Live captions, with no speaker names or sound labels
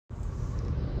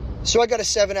So I got a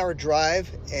 7-hour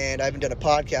drive, and I haven't done a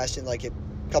podcast in like a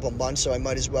couple of months, so I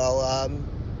might as well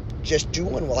just do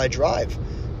one while I drive.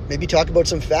 Maybe talk about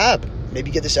some Faab.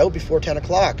 Maybe get this out before 10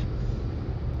 o'clock.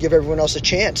 Give everyone else a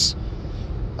chance.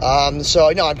 I'm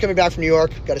coming back from New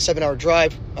York. Got a 7-hour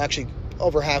drive. Actually,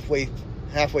 over halfway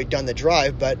done the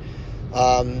drive, but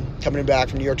coming back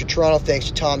from New York to Toronto, thanks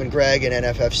to Tom and Greg and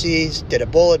NFFC. Did a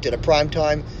bullet, did a prime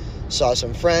time. Saw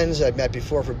some friends I'd met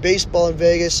before for baseball in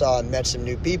Vegas. Met some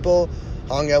new people.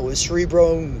 Hung out with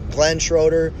Cerebro and Glenn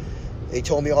Schroeder. They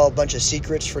told me all a bunch of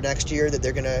secrets for next year that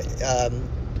they're going to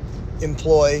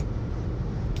employ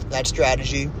that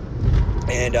strategy.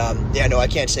 And, I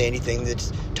can't say anything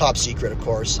that's top secret, of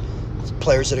course.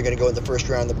 Players that are going to go in the first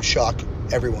round that would shock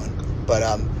everyone. But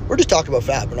we're just talking about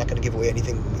Faab. We're not going to give away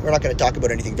anything. We're not going to talk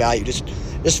about anything value. Just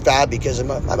Faab, because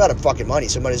I'm out of fucking money,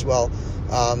 so might as well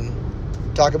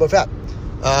talk about Faab.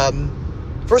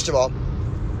 First of all,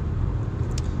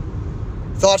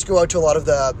 thoughts go out to a lot of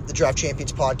the Draft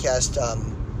Champions podcast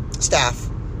staff.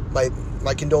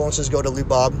 My condolences go to Lou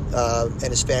Bob and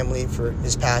his family for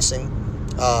his passing,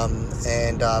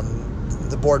 and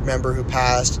the board member who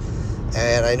passed.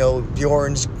 And I know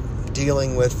Bjorn's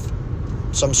dealing with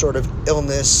some sort of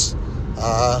illness.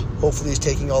 Hopefully he's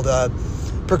taking all the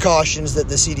precautions that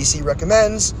the CDC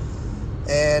recommends.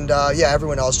 And,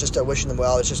 everyone else, just wishing them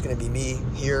well. It's just going to be me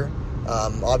here.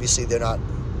 Obviously, they're not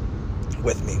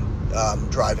with me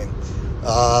driving.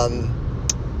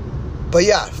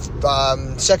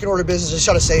 Second order business, I just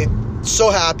got to say,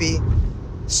 so happy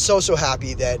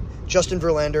that Justin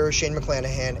Verlander, Shane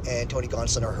McClanahan, and Tony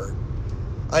Gonsolin are hurt.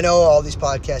 I know all these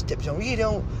podcast tips, we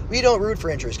don't root for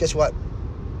injuries. Guess what?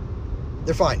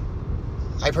 They're fine.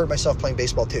 I've hurt myself playing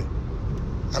baseball too.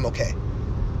 I'm okay.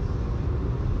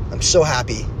 I'm so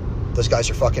happy those guys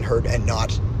are fucking hurt and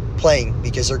not playing,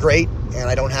 because they're great and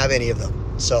I don't have any of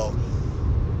them. So,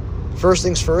 first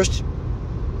things first,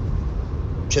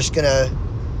 just gonna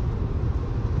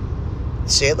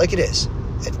say it like it is.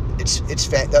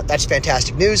 That's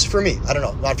fantastic news for me. I don't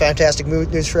know, not fantastic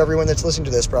news for everyone that's listening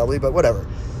to this probably, but whatever.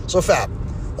 So Faab,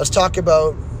 let's talk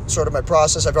about sort of my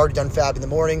process. I've already done Faab in the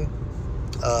morning.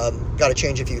 Got to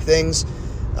change a few things.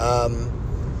 I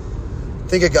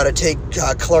think I got to take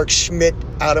Clark Schmidt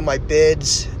out of my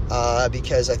bids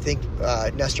because I think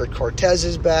Nestor Cortez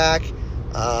is back.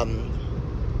 And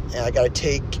I got to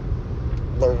take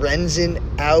Lorenzen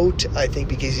out, I think,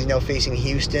 because he's now facing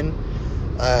Houston.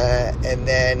 And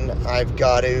then I've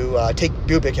got to take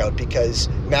Bubic out because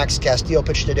Max Castillo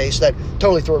pitched today, so that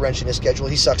totally threw a wrench in his schedule.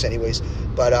 He sucks anyways,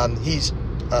 but he's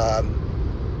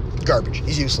garbage.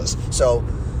 He's useless. So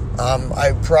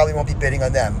I probably won't be bidding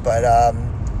on them, but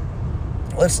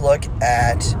let's look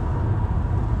at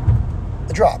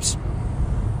the drops.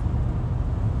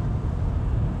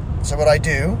 So what I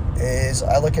do is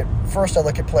I look at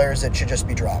players that should just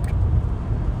be dropped.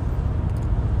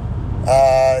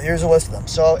 Here's a list of them.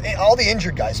 So all the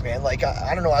injured guys, man. Like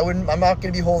I don't know. I'm not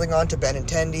going to be holding on to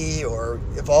Benintendi or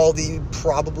Evaldi.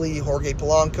 Probably Jorge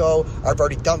Polanco. I've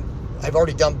already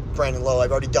dumped Brandon Lowe.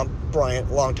 I've already dumped Bryant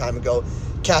a long time ago.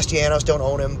 Castellanos, don't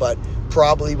own him, but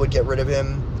probably would get rid of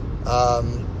him.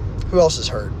 Who else is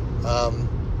hurt?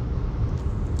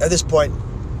 At this point,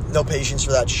 no patience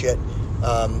for that shit.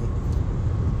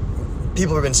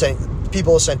 People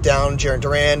have sent down Jarren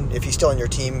Duran. If he's still on your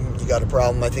team, you got a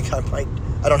problem. I think I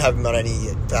don't have him on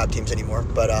any Faab teams anymore.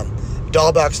 But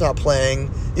Dahlbach's not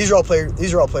playing. These are all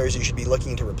players you should be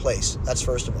looking to replace. That's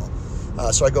first of all.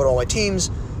 So I go to all my teams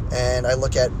and I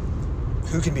look at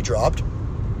who can be dropped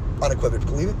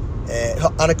unequivocally,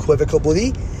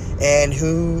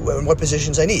 and what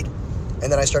positions I need.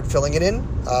 And then I start filling it in,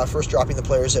 first dropping the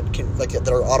players that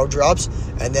are auto drops,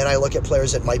 and then I look at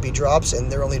players that might be drops, and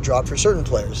they're only dropped for certain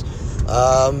players.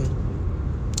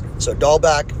 So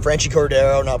Dahlbach, Franchi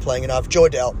Cordero, not playing enough. Joe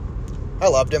Adele, I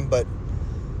loved him, but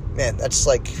man, that's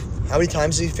like, how many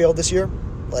times has he failed this year?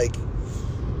 Like,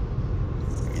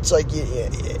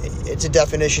 it's a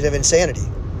definition of insanity.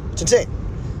 It's insane.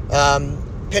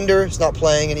 Pinder is not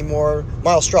playing anymore.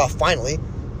 Miles Straw, finally.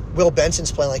 Will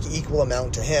Benson's playing like equal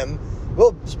amount to him.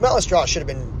 Miles Straw should have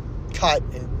been cut,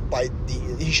 and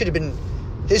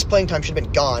his playing time should have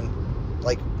been gone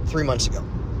like 3 months ago.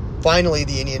 Finally,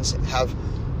 the Indians have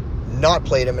not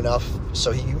played him enough,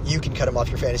 so you can cut him off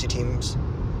your fantasy teams.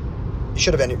 You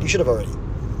should have already.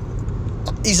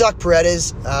 Isaac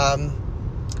Paredes, I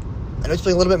know he's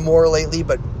playing a little bit more lately,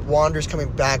 but Wander's coming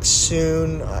back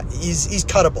soon. He's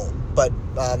cuttable, but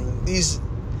these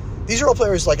are all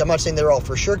players, like, I'm not saying they're all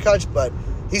for sure cuts, but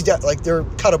they're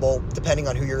cuttable depending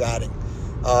on who you're adding.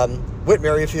 Whit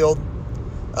Merrifield,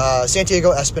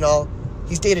 Santiago Espinal,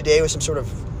 he's day-to-day with some sort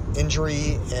of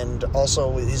injury, and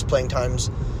also his playing times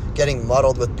getting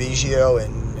muddled with Biggio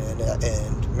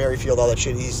and Merrifield, all that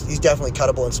shit. He's definitely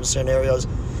cuttable in some scenarios.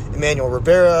 Emmanuel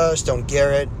Rivera, Stone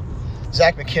Garrett,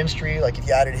 Zach McKinstry, like if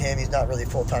you added him, he's not really a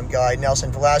full-time guy.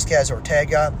 Nelson Velasquez,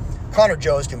 Ortega. Connor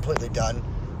Joe is completely done.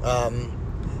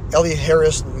 Elliot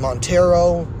Harris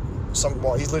Montero,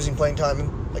 he's losing playing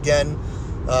time again.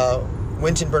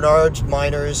 Winton Bernard,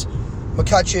 minors.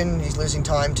 McCutcheon, he's losing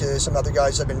time to some other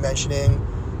guys I've been mentioning.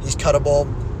 He's cuttable.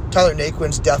 Tyler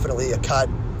Naquin's definitely a cut.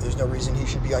 There's no reason he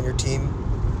should be on your team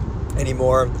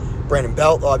anymore. Brandon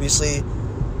Belt, obviously.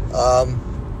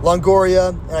 Longoria.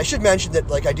 And I should mention that,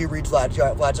 like, I do read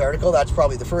Vlad's article. That's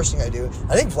probably the first thing I do.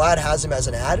 I think Vlad has him as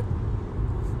an ad.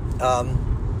 I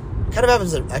kind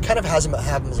of have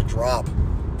him as a drop.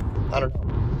 I don't know.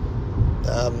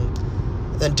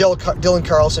 Then Dylan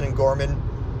Carlson and Gorman,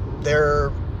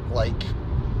 they're like,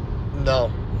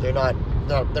 no, they're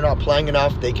not playing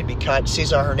enough. They can be cut.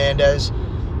 Cesar Hernandez,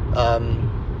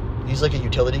 he's like a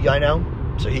utility guy now,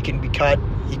 so he can be cut.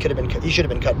 He should have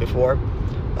been cut before.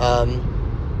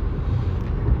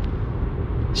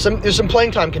 There's some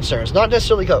playing time concerns. Not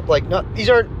necessarily these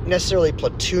aren't necessarily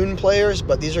platoon players,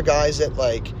 but these are guys that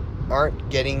like aren't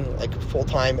getting like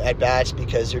full-time at bats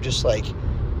because they're just like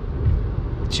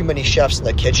too many chefs in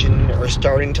the kitchen are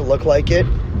starting to look like it.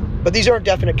 But these aren't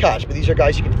definite cuts. But these are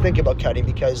guys you can think about cutting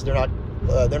because they're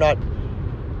not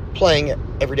playing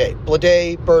every day.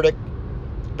 Blade, Burdick,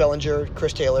 Bellinger,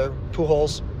 Chris Taylor,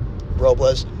 Pujols,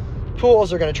 Robles.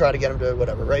 Pujols are going to try to get him to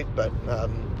whatever, right? But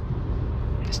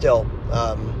still,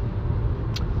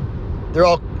 they're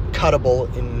all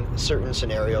cuttable in certain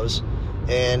scenarios.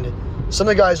 And some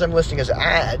of the guys I'm listing as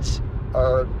ads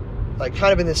are like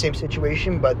kind of in the same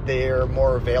situation, but they're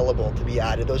more available to be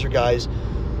added. Those are guys,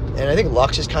 and I think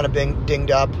Lux is kind of being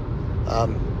dinged up.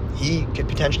 He could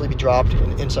potentially be dropped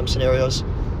in some scenarios.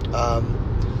 And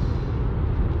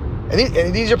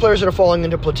these are players that are falling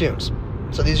into platoons.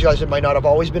 So these guys that might not have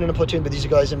always been in a platoon, but these are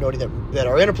guys I'm noting that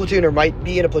are in a platoon or might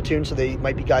be in a platoon, so they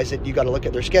might be guys that you got to look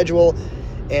at their schedule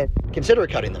and consider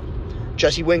cutting them.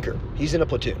 Jesse Winker, he's in a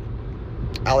platoon.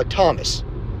 Alec Thomas.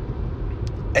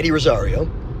 Eddie Rosario.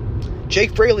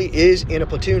 Jake Fraley is in a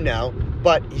platoon now,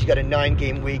 but he's got a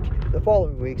 9-game week the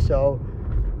following week, so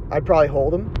I'd probably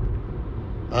hold him.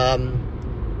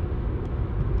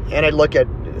 And I'd look at,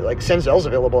 like, Senzel's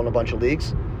available in a bunch of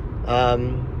leagues.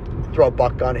 Throw a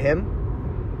buck on him.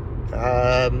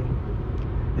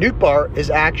 Newt is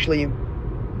actually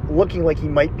looking like he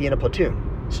might be in a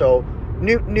platoon. So,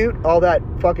 Newt, all that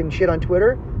fucking shit on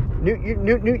Twitter,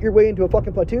 Newt your way into a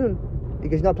fucking platoon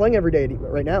because he's not playing every day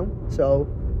right now. So,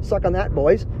 suck on that,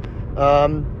 boys.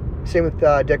 Same with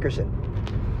Dickerson.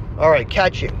 All right,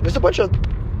 catching. There's a bunch of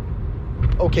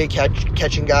okay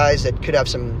catching guys that could have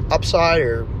some upside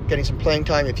or getting some playing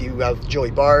time if you have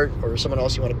Joey Bart or someone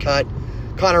else you want to cut.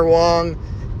 Connor Wong,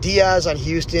 Diaz on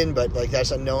Houston, but like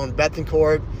that's unknown.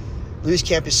 Bethancourt, Luis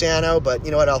Campusano, but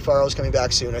you know what? Alfaro's coming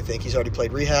back soon. I think he's already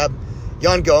played rehab.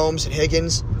 Yan Gomes and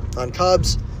Higgins on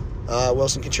Cubs.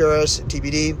 Wilson Contreras,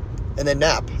 TBD, and then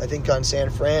Knapp. I think on San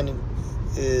Fran,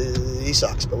 he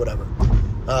sucks, but whatever.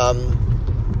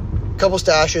 Couple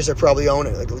stashes are probably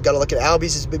owning. Like, got to look at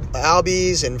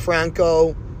Albies and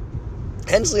Franco.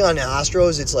 Hensley on the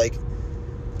Astros, it's like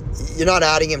you're not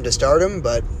adding him to start him,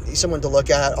 but he's someone to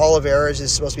look at. Oliveras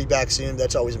is supposed to be back soon.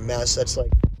 That's always a mess. That's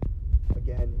like,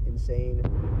 again, insane.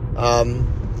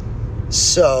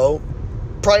 So,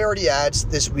 priority ads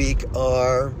this week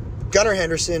are Gunnar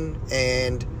Henderson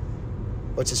and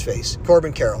what's his face?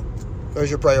 Corbin Carroll. Those are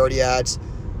your priority ads.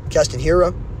 Keston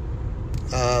Hiura.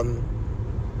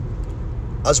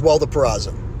 Oswaldo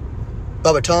Peraza.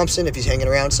 Bubba Thompson, if he's hanging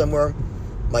around somewhere.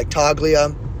 Mike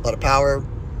Toglia, a lot of power.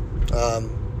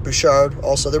 Bouchard,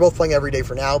 also. They're both playing every day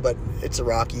for now, but it's the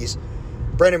Rockies.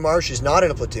 Brandon Marsh is not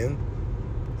in a platoon.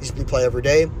 He's going to play every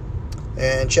day.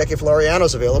 And check if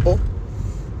Laureano's available.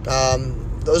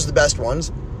 Those are the best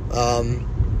ones.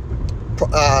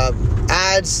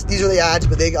 Ads, these are the ads,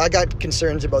 but I got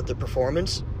concerns about their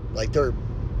performance. Like, they're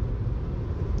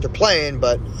playing,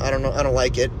 but I don't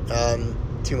like it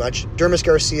too much. Dermis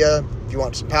Garcia, if you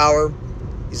want some power,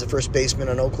 he's the first baseman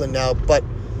on Oakland now, but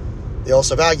they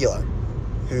also have Aguilar,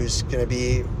 who's going to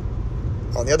be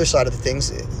on the other side of the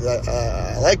things.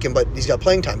 I like him, but he's got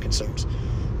playing time concerns.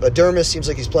 But Dermis seems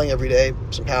like he's playing every day,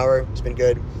 some power, it's been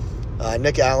good.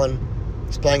 Nick Allen,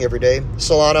 he's playing every day.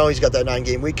 Solano, he's got that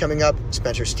 9-game week coming up.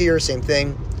 Spencer Steer, same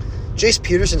thing. Jace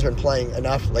Peterson's been playing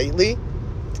enough lately.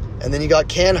 And then you got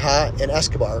Canha and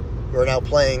Escobar, who are now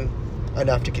playing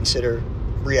enough to consider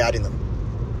re-adding them.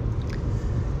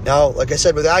 Now, like I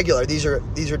said with Aguilar, these are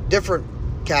different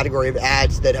category of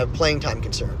ads that have playing time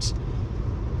concerns.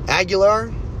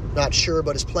 Aguilar, not sure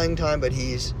about his playing time, but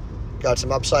he's got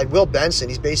some upside. Will Benson,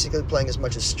 he's basically playing as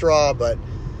much as Straw, but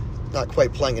not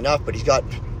quite playing enough, but he's got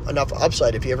enough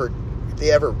upside. If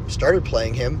they ever started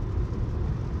playing him,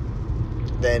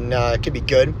 then it could be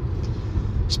good.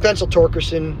 Spencer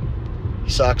Torkelson, he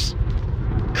sucks.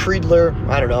 Creedler,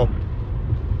 I don't know.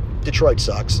 Detroit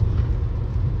sucks.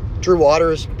 Drew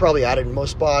Waters, probably added in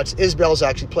most spots. Isbell's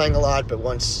actually playing a lot, but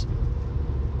once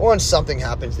something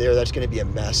happens there, that's going to be a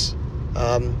mess.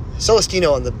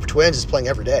 Celestino on the Twins is playing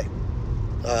every day.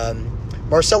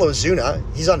 Marcelo Ozuna,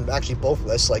 he's on actually both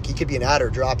lists. Like, he could be an add or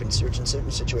drop in certain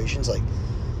situations. Like,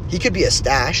 he could be a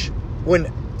stash.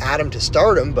 Wouldn't add him to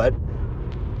start him, but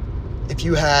if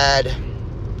you had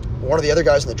one of the other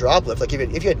guys on the drop list, like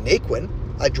if you had Naquin,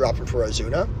 I'd drop him for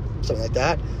Ozuna, something like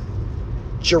that.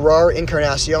 Gerard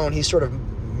Encarnacion, he's sort of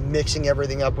mixing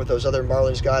everything up with those other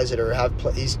Marlins guys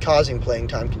that he's causing playing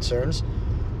time concerns.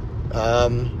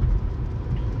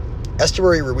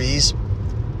 Estuary Ruiz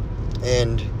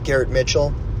and Garrett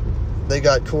Mitchell, they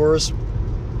got cores,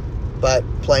 but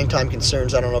playing time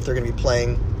concerns, I don't know if they're going to be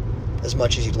playing as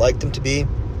much as you'd like them to be.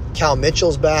 Cal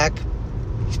Mitchell's back.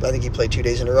 I think he played 2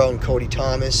 days in a row. And Cody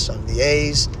Thomas on the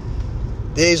A's.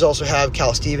 The A's also have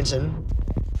Cal Stevenson.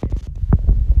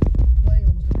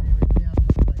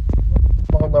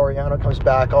 Juan Laureano comes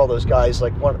back. All those guys,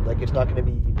 it's not going to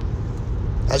be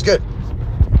as good.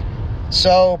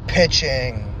 So,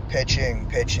 pitching.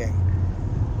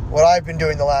 What I've been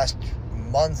doing the last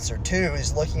months or two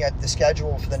is looking at the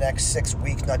schedule for the next 6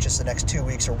 weeks, not just the next 2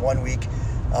 weeks or 1 week.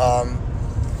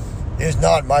 There's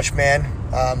not much, man.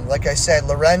 Like I said,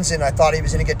 Lorenzen, I thought he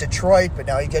was going to get Detroit, but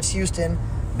now he gets Houston.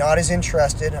 Not as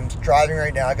interested. I'm driving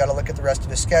right now. I got to look at the rest of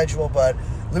the schedule, but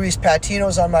Luis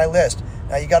Patino's on my list.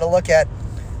 Now you got to look at,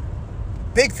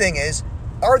 big thing is,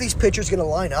 are these pitchers going to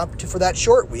line up for that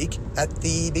short week at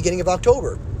the beginning of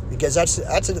October? Because that's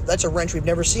a wrench we've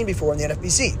never seen before in the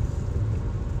NFBC.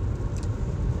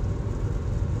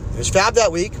 There's Faab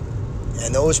that week,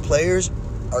 and those players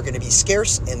are going to be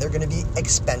scarce, and they're going to be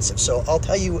expensive. So I'll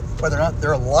tell you whether or not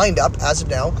they're lined up as of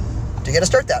now to get a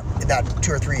start in that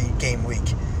 2 or 3 game week.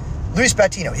 Luis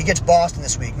Patino, he gets Boston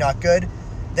this week, not good.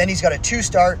 Then he's got a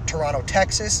 2-start, Toronto,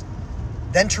 Texas,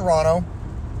 then Toronto,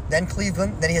 then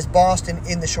Cleveland, then he has Boston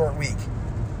in the short week.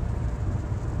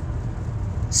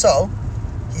 So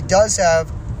he does have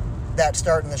that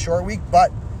start in the short week,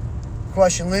 but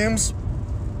question looms,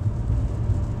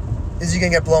 is he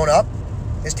going to get blown up?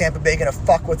 Is Tampa Bay going to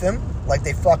fuck with him like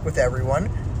they fuck with everyone?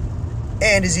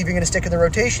 And is he even going to stick in the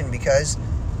rotation? Because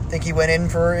I think he went in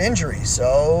for injury.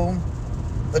 So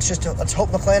let's hope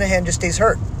McClanahan just stays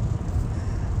hurt.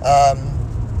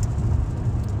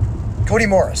 Cody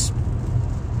Morris.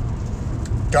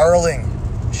 Darling.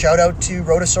 Shout out to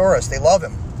Rhodosaurus. They love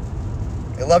him.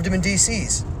 They loved him in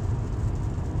DCs.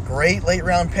 Great late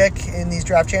round pick in these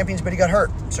draft champions, but he got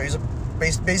hurt. So he's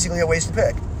basically a wasted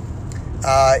pick.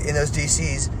 In those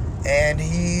DCs, and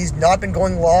he's not been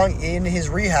going long in his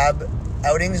rehab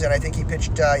outings, and I think he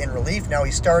pitched in relief. Now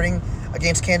he's starting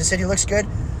against Kansas City. Looks good.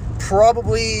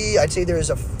 Probably, I'd say there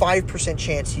is a 5%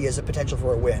 chance he has a potential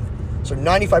for a win. So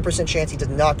 95% chance he does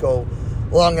not go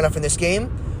long enough in this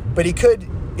game, but he could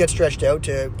get stretched out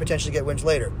to potentially get wins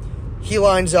later. He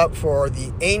lines up for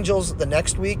the Angels the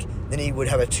next week. Then he would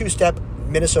have a 2-step,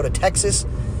 Minnesota, Texas,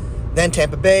 then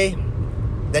Tampa Bay,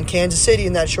 then Kansas City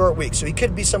in that short week. So he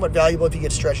could be somewhat valuable if he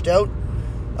gets stretched out.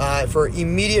 For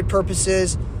immediate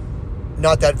purposes,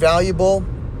 not that valuable.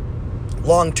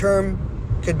 Long term,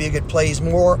 could be a good play. He's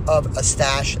more of a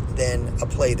stash than a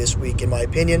play this week, in my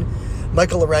opinion.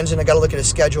 Michael Lorenzen, I got to look at his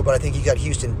schedule, but I think he got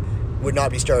Houston, would not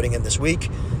be starting him this week.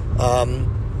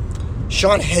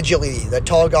 Sean Hedgley, that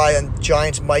tall guy on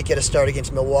Giants, might get a start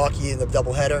against Milwaukee in the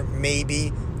doubleheader.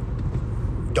 Maybe.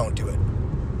 Don't do it.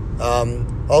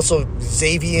 Also,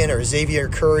 Xavier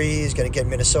Curry is going to get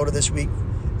Minnesota this week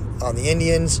on the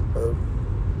Indians or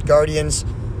Guardians.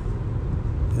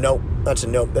 Nope, that's a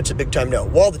no. That's a big-time no.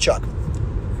 Waldichuk,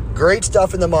 great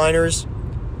stuff in the minors.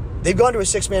 They've gone to a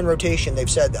 6-man rotation. They've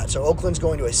said that. So Oakland's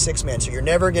going to a 6-man. So you're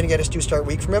never going to get a 2-start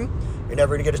week from him. You're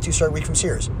never going to get a 2-start week from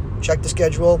Sears. Check the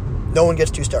schedule. No one gets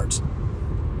 2 starts.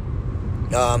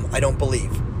 I don't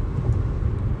believe.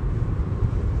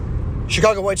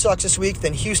 Chicago White Sox this week,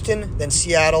 then Houston, then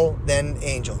Seattle, then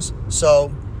Angels. So,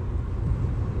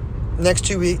 next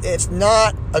 2 weeks, it's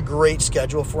not a great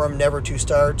schedule for him, never 2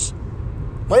 starts.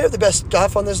 Might have the best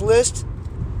stuff on this list,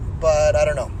 but I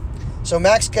don't know. So,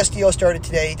 Max Castillo started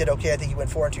today. He did okay. I think he went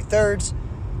 4 2/3.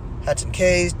 Had some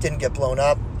Ks, didn't get blown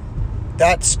up.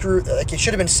 That it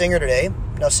should have been Singer today.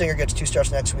 Now Singer gets 2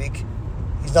 starts next week.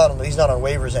 He's not on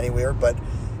waivers anywhere, but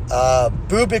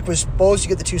Bubik was supposed to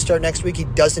get the 2-start next week. He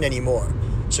doesn't anymore.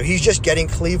 So he's just getting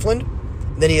Cleveland.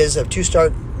 Then he has a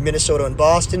 2-start Minnesota and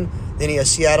Boston. Then he has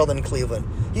Seattle, then Cleveland.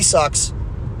 He sucks.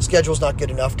 Schedule's not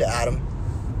good enough to add him.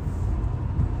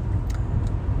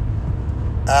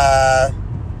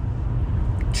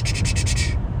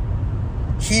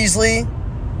 Heasley,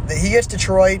 he gets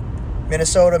Detroit,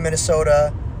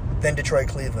 Minnesota, then Detroit,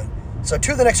 Cleveland. So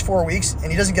 2 of the next 4 weeks,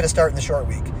 and he doesn't get a start in the short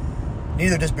week.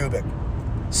 Neither does Bubik.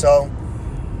 So,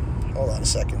 hold on a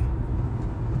second.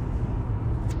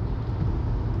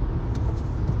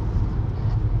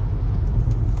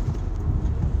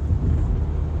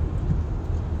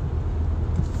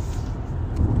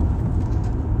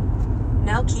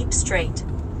 Now keep straight.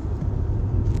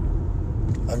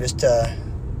 I'm just,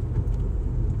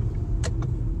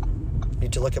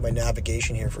 need to look at my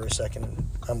navigation here for a second.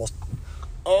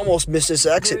 Almost missed this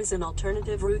exit. There is an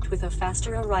alternative route with a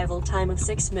faster arrival time of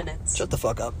 6 minutes. Shut the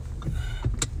fuck up.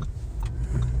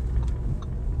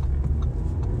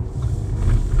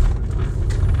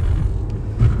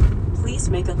 Please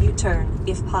make a U-turn,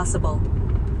 if possible.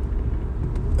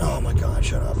 Oh my god,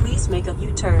 shut up. Please make a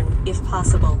U-turn, if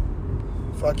possible.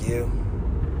 Fuck you.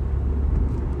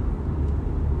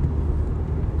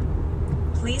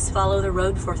 Please follow the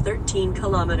road for 13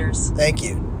 kilometers. Thank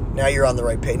you. Now you're on the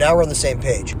right page. Now we're on the same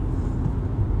page.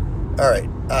 All right.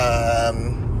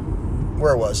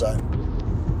 Where was I?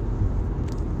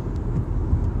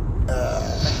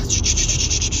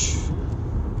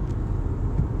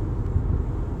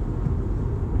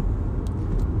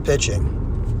 Pitching.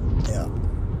 Yeah.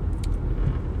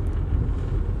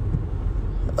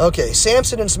 Okay,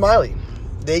 Samson and Smiley.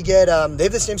 They have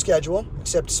the same schedule,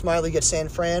 except Smiley gets San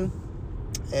Fran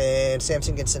and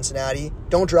Samson gets Cincinnati.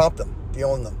 Don't drop them if you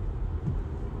own them.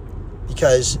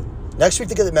 Because next week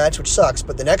they get the Mets, which sucks,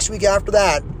 but the next week after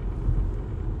that,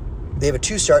 they have a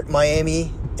 2-start,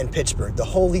 Miami and Pittsburgh, the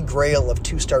holy grail of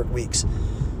 2-start weeks.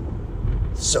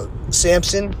 So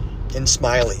Samson and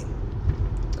Smiley.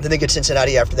 Then they get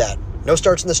Cincinnati after that. No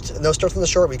starts in the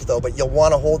short week though, but you'll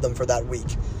want to hold them for that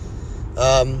week.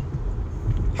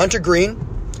 Hunter Green,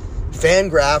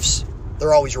 Fangraphs.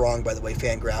 They're always wrong, by the way.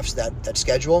 Fangraphs, that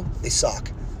schedule, they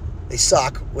suck. They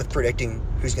suck with predicting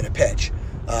who's going to pitch.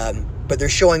 But they're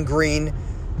showing Green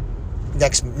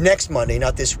next Monday,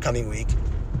 not this coming week.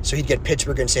 So he'd get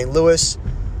Pittsburgh and St. Louis,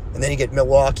 and then he'd get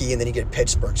Milwaukee, and then he'd get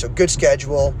Pittsburgh. So good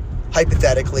schedule,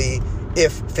 hypothetically,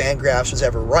 if Fangraphs was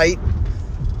ever right.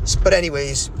 But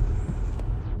anyways,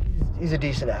 he's a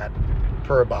decent ad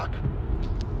for $1.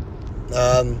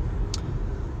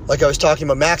 Like I was talking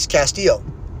about Max Castillo.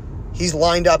 He's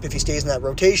lined up, if he stays in that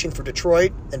rotation, for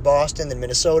Detroit and Boston, then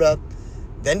Minnesota,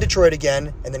 then Detroit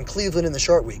again, and then Cleveland in the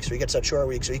short week. So he gets that short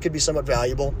week. So he could be somewhat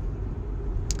valuable.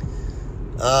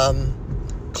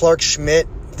 Clark Schmidt,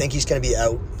 I think he's going to be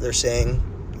out, they're saying.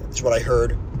 That's what I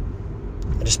heard.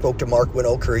 I just spoke to Mark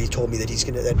Winoker. He told me that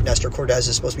that Nestor Cortez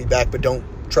is supposed to be back, but don't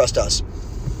trust us.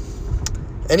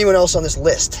 Anyone else on this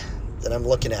list that I'm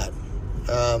looking at?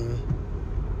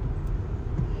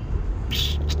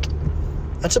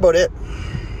 That's about it.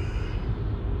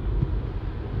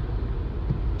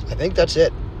 I think that's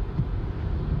it.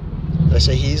 Did I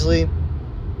say Heasley?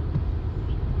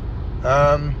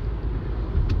 Yeah,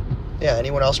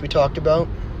 anyone else we talked about?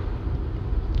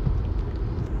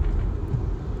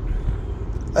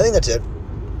 I think that's it.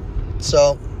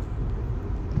 So,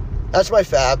 that's my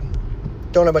Faab.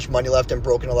 Don't have much money left. I'm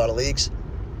broke in a lot of leagues.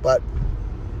 But,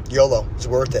 YOLO. It's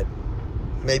worth it.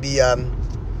 Maybe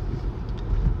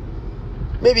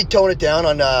tone it down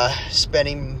on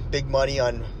spending big money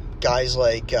on guys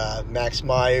like Max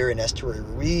Meyer and Esteury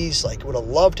Ruiz. Like, would have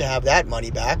loved to have that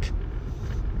money back.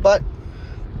 But,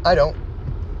 I don't.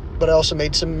 But I also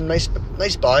made some nice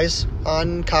buys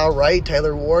on Kyle Wright,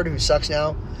 Tyler Ward, who sucks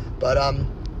now. But,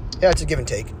 yeah, it's a give and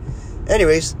take.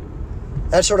 Anyways,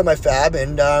 that's sort of my Faab,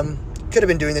 and could have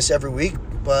been doing this every week,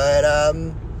 but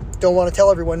don't want to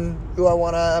tell everyone who I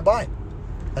want to buy.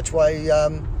 That's why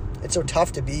it's so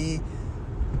tough to be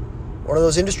one of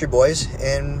those industry boys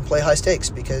and play high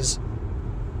stakes, because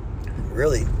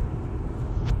really,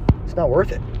 it's not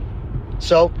worth it.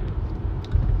 So,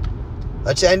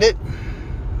 let's end it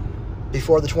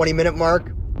before the 20-minute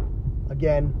mark.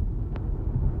 Again,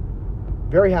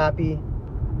 very happy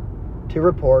to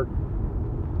report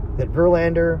that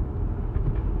Verlander,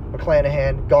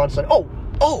 McClanahan,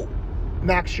 Gonsolin,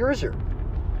 Max Scherzer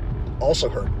also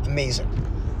hurt. Amazing.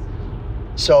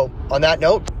 So, on that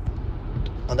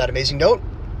amazing note,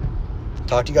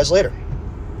 talk to you guys later.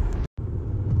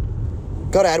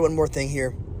 Gotta add one more thing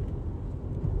here.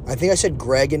 I think I said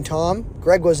Greg and Tom.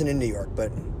 Greg wasn't in New York,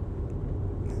 but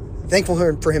thankful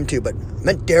for him too. But I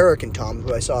meant Derek and Tom,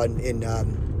 who I saw in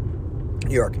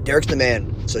New York. Derek's the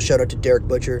man. So shout out to Derek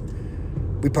Butcher.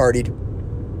 We partied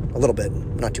a little bit,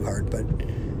 not too hard, but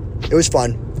it was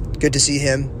fun. Good to see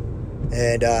him,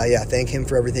 and thank him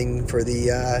for everything for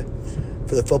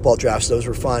the football drafts. Those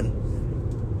were fun.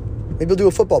 Maybe we'll do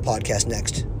a football podcast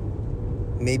next.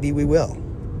 Maybe we will.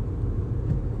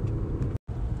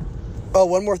 Oh,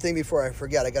 one more thing before I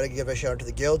forget. I got to give a shout out to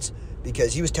the Guilds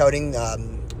because he was touting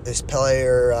this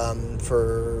player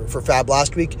for Faab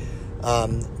last week,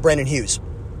 Brandon Hughes.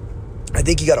 I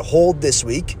think he got a hold this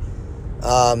week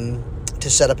to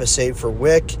set up a save for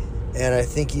Wick, and I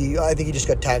think he just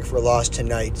got tagged for a loss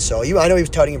tonight. So I know he was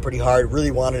touting him pretty hard.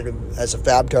 Really wanted him as a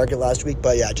Faab target last week,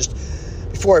 but yeah, just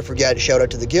before I forget, shout out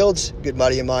to the Guilds, good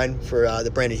buddy of mine for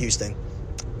the Brandon Hughes thing.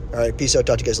 All right, peace out.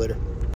 Talk to you guys later.